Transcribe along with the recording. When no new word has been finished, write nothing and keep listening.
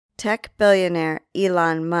Tech billionaire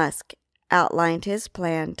Elon Musk outlined his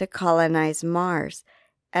plan to colonize Mars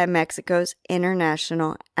at Mexico's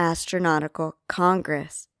International Astronautical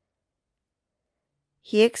Congress.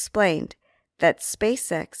 He explained that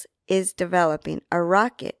SpaceX is developing a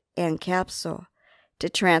rocket and capsule to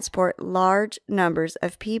transport large numbers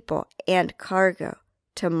of people and cargo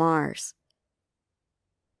to Mars.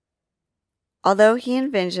 Although he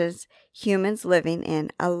envisions humans living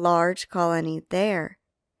in a large colony there,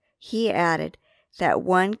 he added that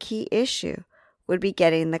one key issue would be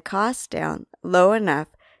getting the cost down low enough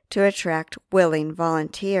to attract willing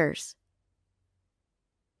volunteers.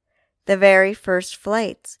 The very first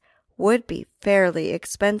flights would be fairly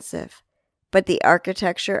expensive, but the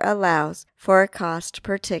architecture allows for a cost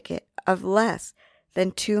per ticket of less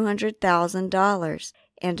than $200,000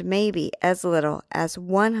 and maybe as little as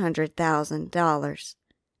 $100,000.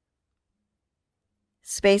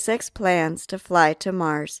 SpaceX plans to fly to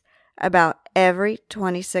Mars about every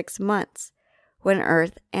 26 months when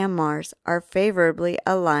Earth and Mars are favorably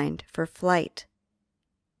aligned for flight.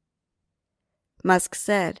 Musk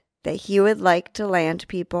said that he would like to land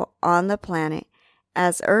people on the planet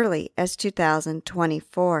as early as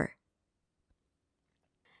 2024.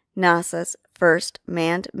 NASA's first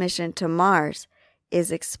manned mission to Mars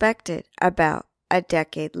is expected about a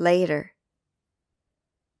decade later.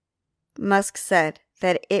 Musk said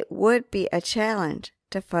that it would be a challenge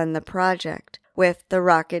to fund the project, with the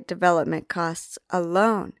rocket development costs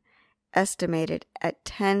alone estimated at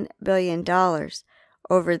 $10 billion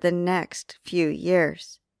over the next few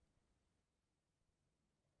years.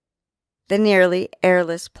 The nearly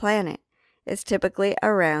airless planet is typically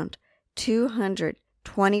around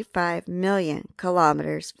 225 million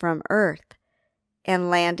kilometers from Earth, and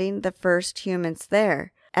landing the first humans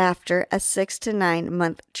there after a 6 to 9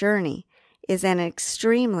 month journey is an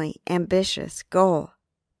extremely ambitious goal.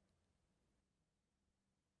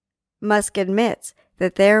 Musk admits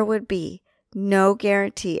that there would be no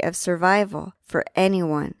guarantee of survival for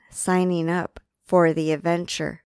anyone signing up for the adventure.